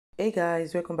Hey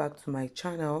guys, welcome back to my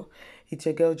channel. It's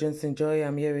your girl Johnson Joy.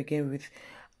 I'm here again with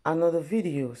another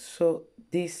video. So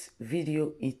this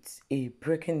video, it's a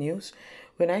breaking news.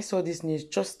 When I saw this news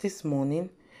just this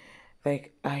morning,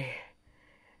 like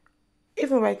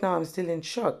even right now I'm still in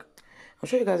shock. I'm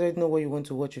sure you guys already know what you want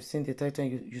to watch. You've seen the title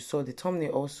and you saw the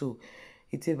thumbnail also.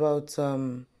 It's about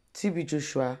TB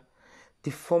Joshua,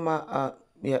 the former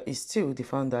he's still the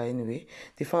founder anyway,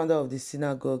 the founder of the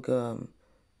synagogue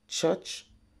church,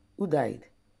 who died.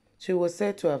 So he was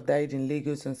said to have died in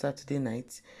Lagos on Saturday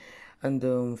night,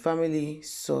 and family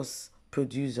source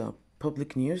producer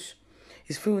public news.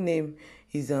 His full name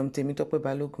is Temitope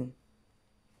Balogun,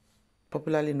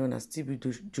 popularly known as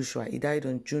TB Joshua. He died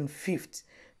on June 5th,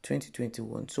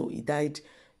 2021. So he died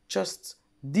just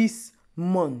this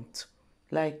month,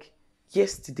 like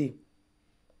yesterday.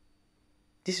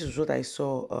 This is what I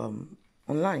saw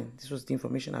online. This was the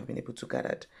information I've been able to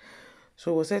gather.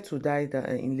 So he was said to die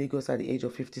in Lagos at the age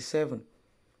of 57,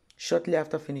 shortly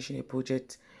after finishing a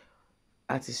project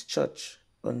at his church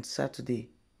on Saturday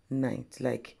night.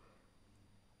 Like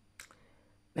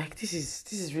this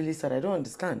is really sad. I don't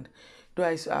understand. Though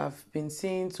I've been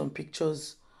seeing some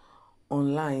pictures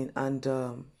online and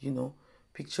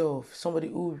picture of somebody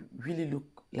who really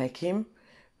looked like him,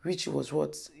 which was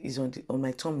what is on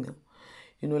my thumbnail.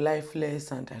 Lifeless,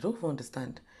 and I don't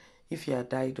understand if he had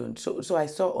died on. So I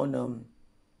saw on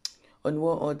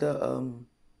one other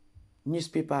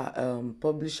newspaper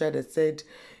publisher that said,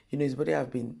 his body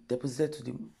have been deposited to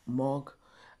the morgue,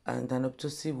 and an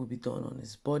autopsy will be done on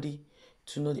his body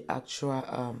to know the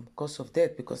actual cause of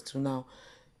death, because till now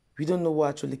we don't know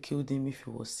what actually killed him, if he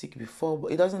was sick before,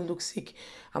 but it doesn't look sick.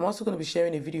 I'm also going to be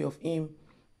sharing a video of him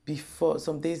before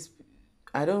some days.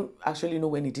 I don't actually know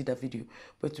when he did that video,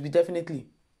 but to be definitely,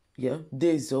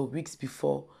 days or weeks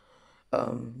before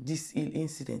this ill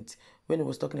incident, when he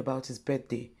was talking about his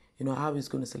birthday, how he's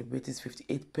going to celebrate his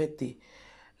 58th birthday.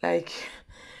 Like,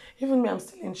 even me, I'm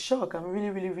still in shock. I'm really,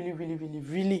 really, really, really, really,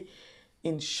 really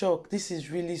in shock. This is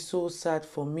really so sad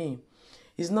for me.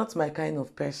 He's not my kind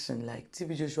of person. Like,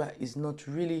 TB Joshua is not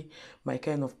really my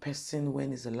kind of person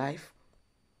when he's alive,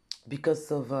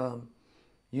 because of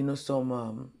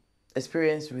some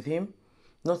experience with him.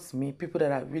 Not me, people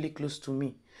that are really close to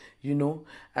me,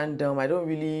 and I don't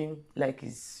really like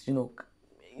his,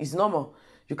 it's normal.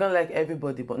 You can't like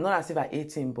everybody, but not as if I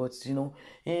hate him, but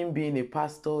him being a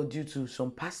pastor, due to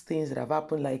some past things that have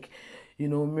happened, like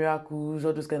miracles,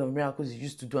 all those kind of miracles he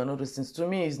used to do and all those things. To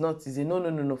me, it's a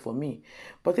no for me.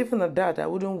 But even at that, I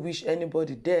wouldn't wish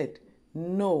anybody dead.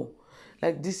 No.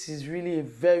 Like, this is really a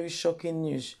very shocking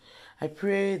news. I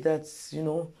pray that,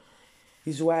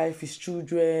 his wife, his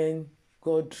children,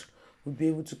 God will be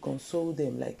able to console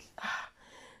them. Like,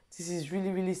 this is really,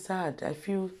 really sad. I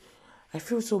feel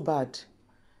so bad.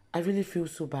 I really feel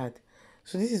so bad.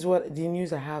 So this is what the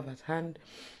news I have at hand.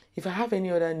 If I have any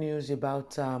other news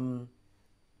about, the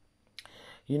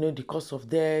cause of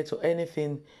death or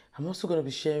anything, I'm also going to be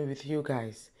sharing with you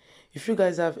guys. If you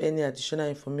guys have any additional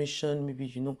information,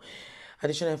 maybe,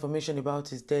 additional information about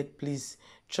his death, please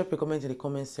drop a comment in the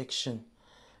comment section.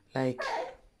 Like,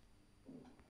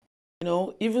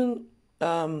 even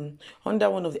under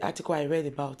one of the article I read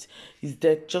about his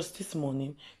death just this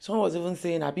morning, someone was even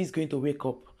saying Abi is going to wake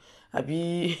up.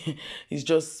 Abi is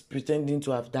just pretending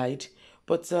to have died.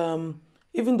 But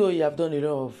even though he have done a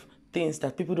lot of things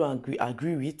that people don't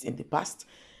agree with in the past,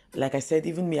 like I said,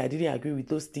 even me, I didn't agree with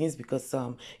those things, because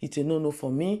it's a no-no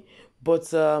for me. But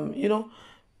people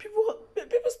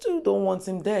still don't want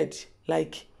him dead.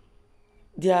 Like,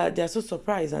 they are so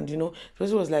surprised, and the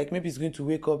person was like, maybe he's going to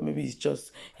wake up, maybe he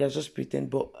has just pretend.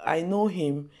 But I know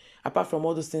him, apart from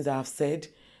all those things I have said.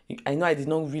 I know I did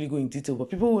not really go in detail, but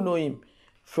people who know him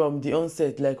from the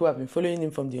onset, like who have been following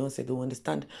him from the onset, don't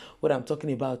understand what I'm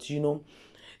talking about.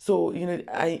 So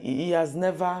he has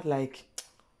never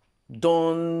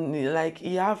done, like,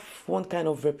 he have one kind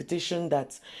of reputation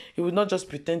that he would not just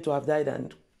pretend to have died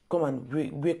and come and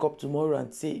wake up tomorrow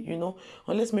and say,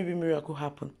 unless maybe miracle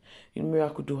happen.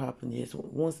 Miracle do happen, yes,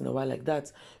 once in a while, like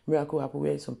that. Miracle happen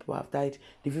where some people have died.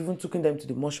 They've even taken them to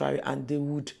the mortuary and they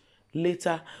would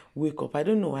later wake up. I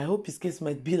don't know. I hope his case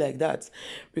might be like that,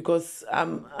 because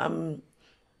I'm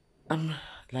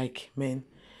like, man,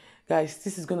 guys,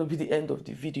 this is gonna be the end of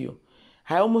the video.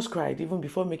 I almost cried even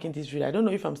before making this video. I don't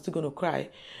know if I'm still gonna cry.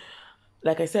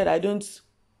 Like I said, I don't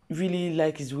really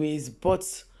like his ways,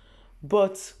 but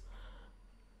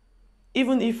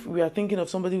even if we are thinking of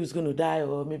somebody who's going to die,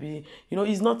 or maybe,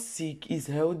 he's not sick, he's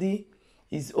healthy,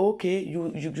 he's okay.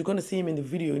 You're going to see him in the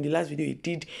video, in the last video he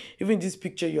did. Even this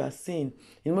picture you are seeing,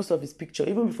 in most of his picture,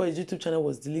 even before his YouTube channel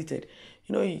was deleted,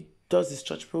 he does his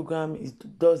church program, he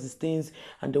does his things,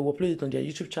 and they will upload it on their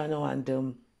YouTube channel, and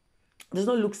does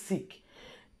not look sick.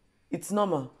 It's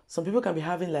normal. Some people can be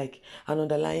having like an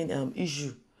underlying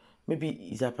issue. Maybe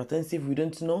he's hypertensive, we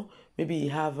don't know. Maybe he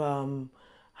have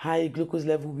high glucose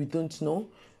level, we don't know.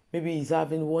 Maybe he's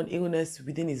having one illness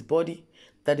within his body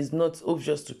that is not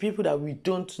obvious to people, that we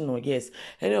don't know. Yes,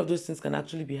 any of those things can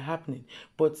actually be happening.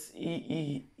 But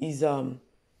his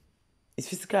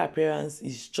physical appearance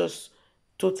is just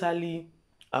totally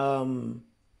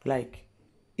like,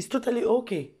 it's totally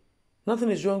okay. Nothing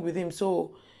is wrong with him.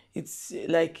 So it's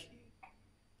like,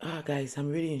 guys, I'm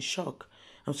really in shock.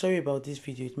 I'm sorry about this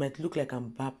video. It might look like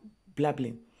I'm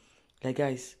blabbling. Like,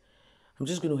 guys, I'm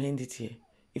just going to end it here.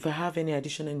 If I have any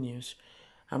additional news,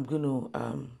 I'm going to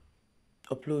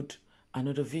upload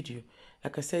another video.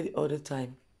 Like I said all the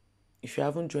time, if you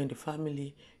haven't joined the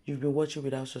family, you've been watching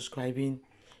without subscribing,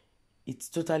 it's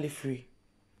totally free.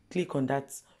 Click on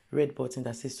that red button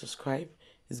that says subscribe.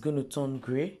 It's going to turn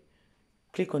gray.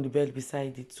 Click on the bell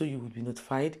beside it so you will be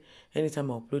notified anytime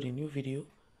I upload a new video.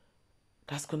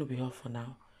 That's going to be all for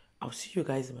now. I'll see you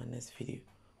guys in my next video.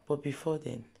 But before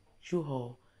then, you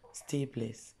all stay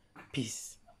blessed.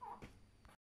 Peace.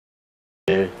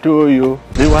 To you.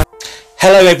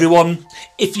 Hello everyone.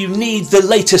 If you need the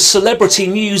latest celebrity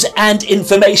news and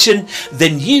information,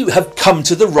 then you have come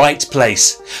to the right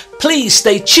place. Please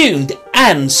stay tuned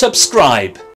and subscribe.